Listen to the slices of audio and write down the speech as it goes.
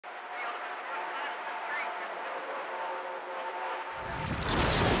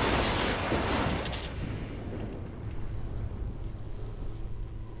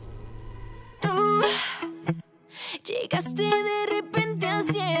Llegaste de repente,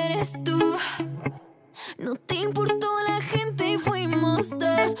 así eres tú. No te importó la gente y fuimos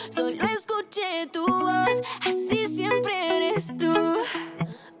dos. Solo escuché tu voz, así siempre eres tú.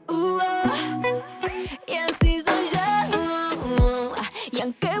 Y así soy yo. Y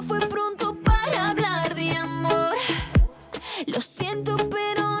aunque fue pronto para hablar de amor, lo siento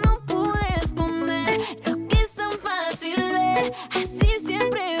pero no pude esconder lo que es tan fácil ver. Así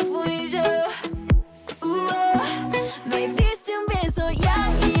siempre fui yo. Me diste un beso, ya,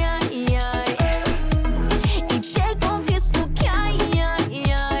 ya, ya. Y te confieso que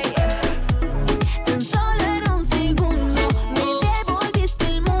tan solo era un segundo. Me devolviste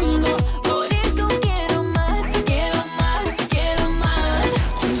el mundo. Por eso quiero más, quiero más, quiero más.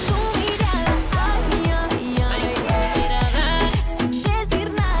 Con tu mirada, sin decir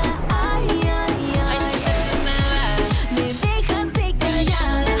nada, me dejaste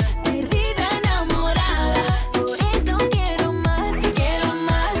callada, perdida, enamorada. Por eso quiero más, quiero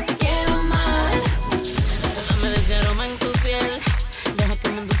más, quiero más. Dame de ese aroma en tu piel. Deja que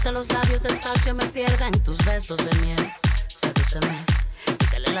me endulce los labios, despacio me pierda en tus besos de miel. Sedúceme,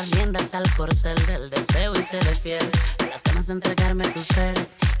 quítale las riendas al corcel del deseo y seré fiel a las ganas de entregarme tu ser.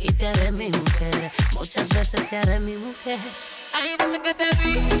 Y te haré mi mujer, muchas veces te haré mi mujer. Ay, desde que te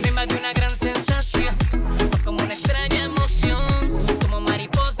vi, me invadió una gran sensación. Fue como una extraña emoción, como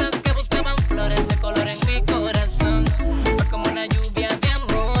mariposas que buscaban flores de color en mi corazón. Fue como una lluvia de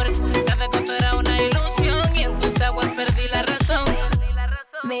amor, cada goto era una ilusión y en tus aguas perdí la razón.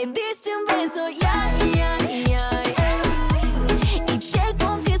 Me diste un beso, ya, ya, ya. Y te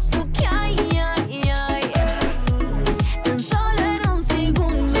confieso que tan solo era un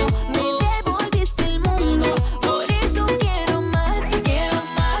segundo. Me devolviste el mundo. Por eso quiero más, quiero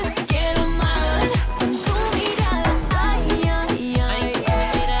más, quiero más. Con tu mirada,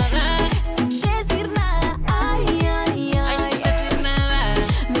 sin decir nada,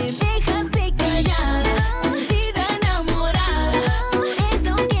 me dejaste callada, perdida, enamorada. Por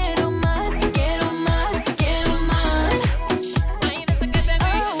eso quiero más, quiero más, quiero más. Ay, desde que te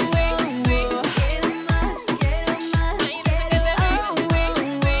vi, Quiero más, quiero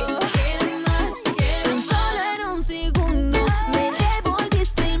más, tan solo era un segundo. Me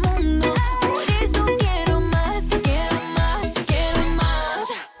devolviste el mundo. Por eso quiero más, quiero más, quiero más.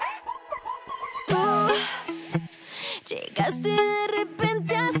 Tú llegaste de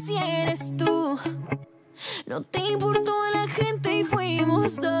repente, así eres tú. No te importó la gente y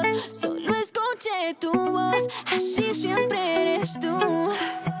fuimos dos. Solo escuché tu voz, así siempre eres tú.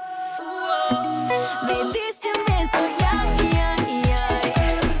 Me